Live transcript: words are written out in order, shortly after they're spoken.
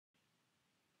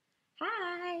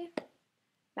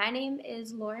My name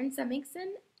is Lauren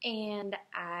Semingson, and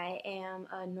I am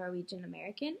a Norwegian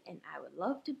American, and I would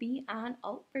love to be on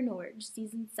Alt for Norge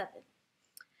Season 7.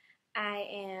 I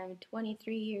am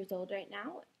 23 years old right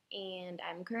now, and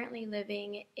I'm currently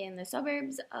living in the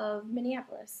suburbs of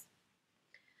Minneapolis.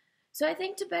 So I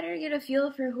think to better get a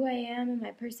feel for who I am and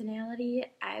my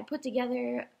personality, I put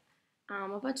together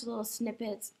a bunch of little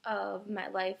snippets of my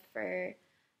life for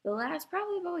the last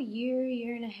probably about a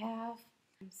year and a half.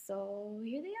 So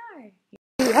here they are.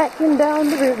 We be hiking down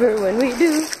the river when we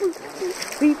do.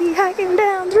 We be hiking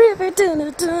down the river.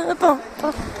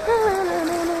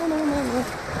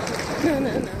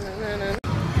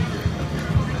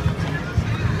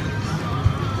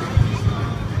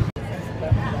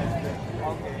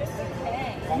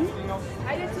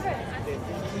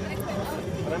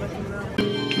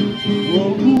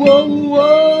 Whoa, whoa,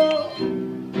 whoa.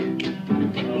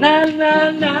 Na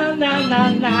na na na na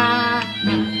na.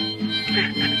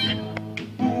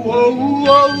 Whoa,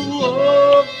 whoa,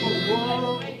 whoa,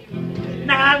 whoa.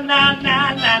 Na na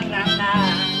na na na na.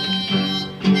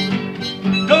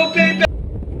 No baby.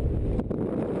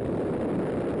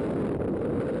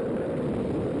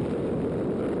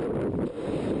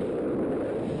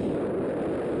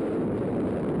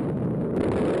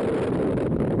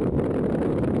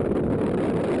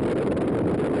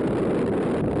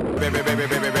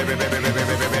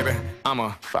 Baby, I'm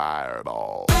a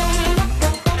fireball.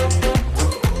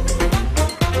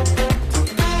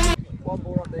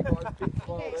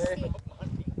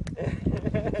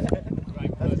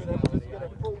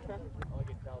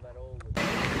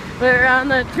 We're on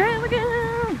the trail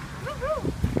again.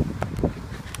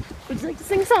 Would you like to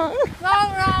sing a song? We're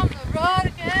on the road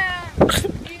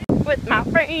again. With my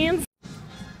friends.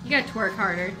 You gotta twerk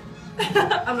harder.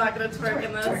 I'm not gonna twerk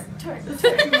in this. This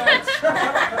is too much.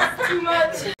 Too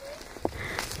much.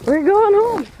 We're going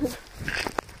home.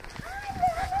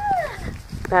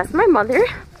 That's my mother.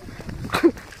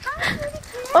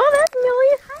 Oh, that's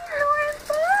Millie.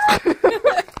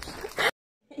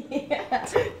 Yeah.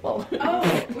 Well,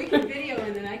 oh, we can video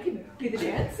and then I can be the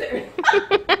dancer.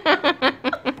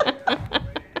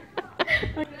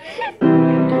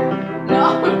 No.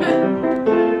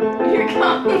 Here it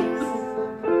comes.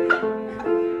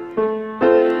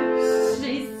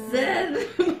 She said.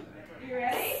 You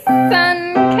ready? Son,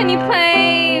 can you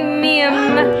play me a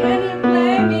memory?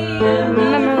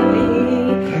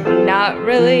 Not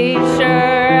really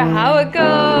sure how it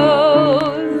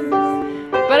goes,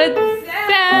 but it's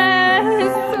sad,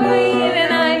 sweet,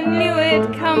 and I knew it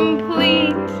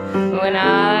complete when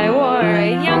I wore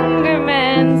a younger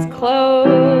man's clothes.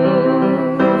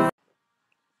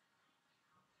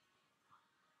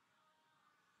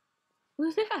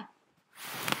 Who's that?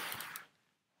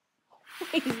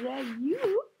 Is that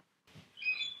you?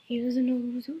 He doesn't know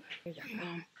who's who.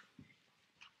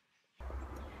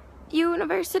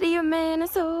 University of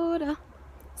Minnesota,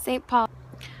 St. Paul.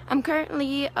 I'm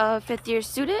currently a fifth-year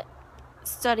student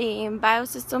studying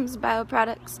biosystems,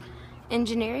 bioproducts,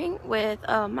 engineering with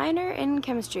a minor in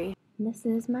chemistry. This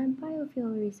is my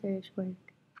biofuel research work.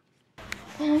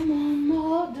 I'm a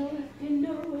model, if you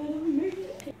know what I mean.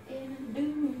 And I do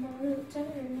my little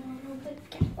turn on the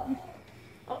camera.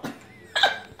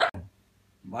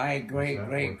 My great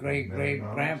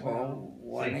grandpa,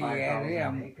 when he had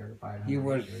him, he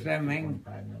was Seming's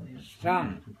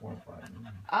son.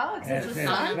 Oh, it's That's his his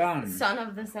son? son. Son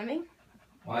of the Semming?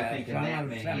 Well, I think in that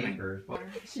many acres.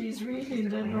 She's reading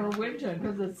the Norwegian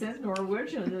because it says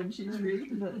Norwegian and she's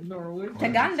reading the Norwegian.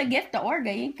 Til gande gift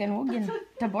orga giken huggen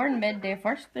til barn med det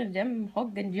første dem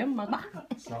huggen gjemma.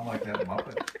 Sound like that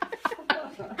Muppet.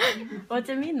 What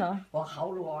do you mean though? Well,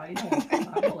 how do I know?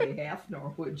 I'm only half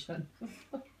Norwegian.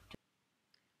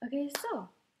 Okay, so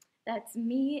that's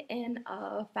me in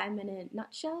a 5-minute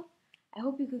nutshell. I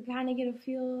hope you could kind of get a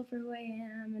feel for who I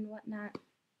am and whatnot.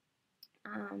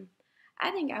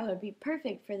 I think I would be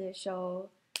perfect for this show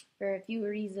for a few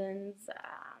reasons.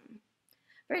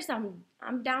 First,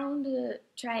 I'm down to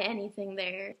try anything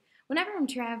there. Whenever I'm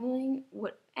traveling,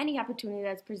 any opportunity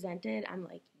that's presented, I'm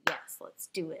like, yes, let's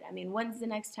do it. I mean, when's the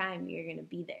next time you're gonna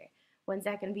be there? When's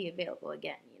that gonna be available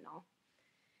again, you know?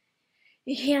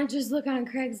 You can't just look on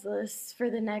Craigslist for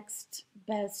the next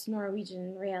best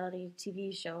Norwegian reality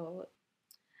TV show.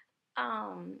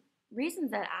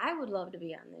 Reasons that I would love to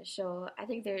be on this show, I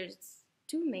think there's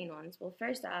two main ones. Well,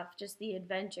 first off, just the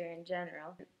adventure in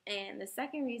general. And the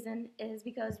second reason is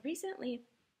because recently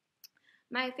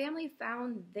my family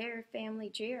found their family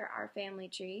tree, or our family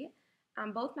tree,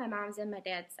 on both my mom's and my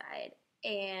dad's side.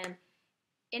 And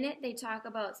in it, they talk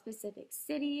about specific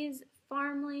cities,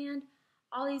 farmland,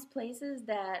 all these places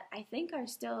that I think are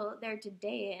still there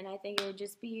today, and I think it would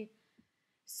just be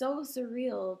so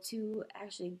surreal to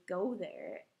actually go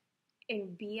there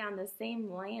and be on the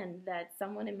same land that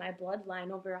someone in my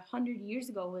bloodline over 100 years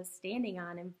ago was standing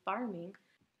on and farming.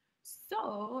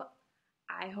 So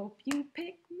I hope you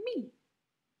pick me.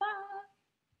 Bye.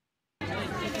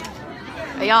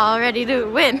 Are y'all ready to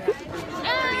win?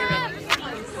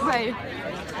 Right.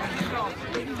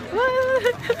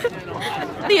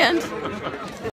 The end.